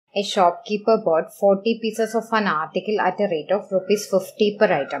A shopkeeper bought 40 pieces of an article at a rate of rupees 50 per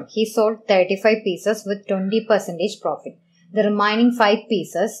item. He sold 35 pieces with 20% profit. The remaining 5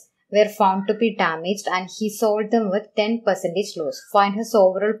 pieces were found to be damaged and he sold them with 10% loss. Find his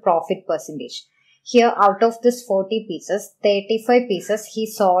overall profit percentage. Here, out of this 40 pieces, 35 pieces he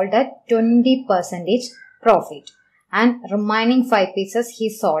sold at 20% profit and remaining 5 pieces he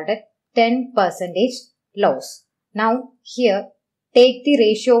sold at 10% loss. Now, here, take the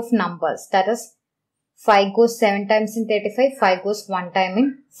ratio of numbers, that is 5 goes 7 times in 35, 5 goes 1 time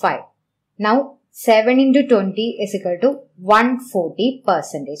in 5. Now 7 into 20 is equal to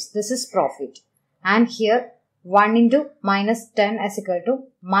 140%. This is profit. And here 1 into minus 10 is equal to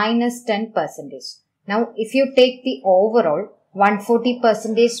minus 10%. Now if you take the overall,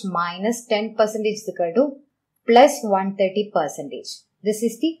 140% minus 10% is equal to plus 130%. This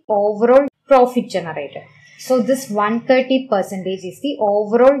is the overall profit generated. So this 130% is the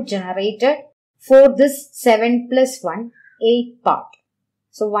overall generated for this 7 plus 1, 8 part.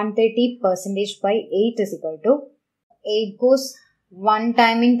 So 130% by 8 is equal to 8 goes 1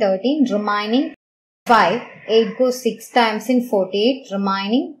 time in 13, remaining 5. 8 goes 6 times in 48,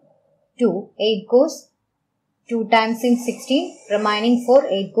 remaining 2. 8 goes 2 times in 16, remaining 4.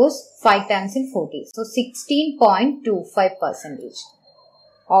 8 goes 5 times in 40. So 16.25%.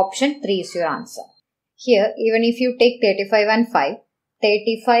 Option 3 is your answer. Here, even if you take 35 and 5,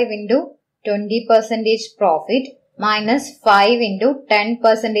 35 into 20% profit minus 5 into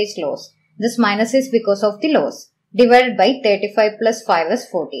 10% loss. This minus is because of the loss. Divided by 35 plus 5 is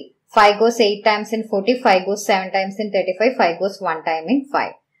 40. 5 goes 8 times in 40, 5 goes 7 times in 35, 5 goes 1 time in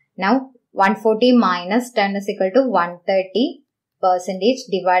 5. Now, 140 minus 10 is equal to 130%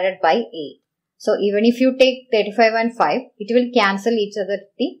 divided by 8. So, even if you take 35 and 5, it will cancel each other,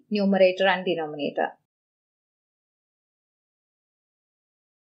 the numerator and denominator.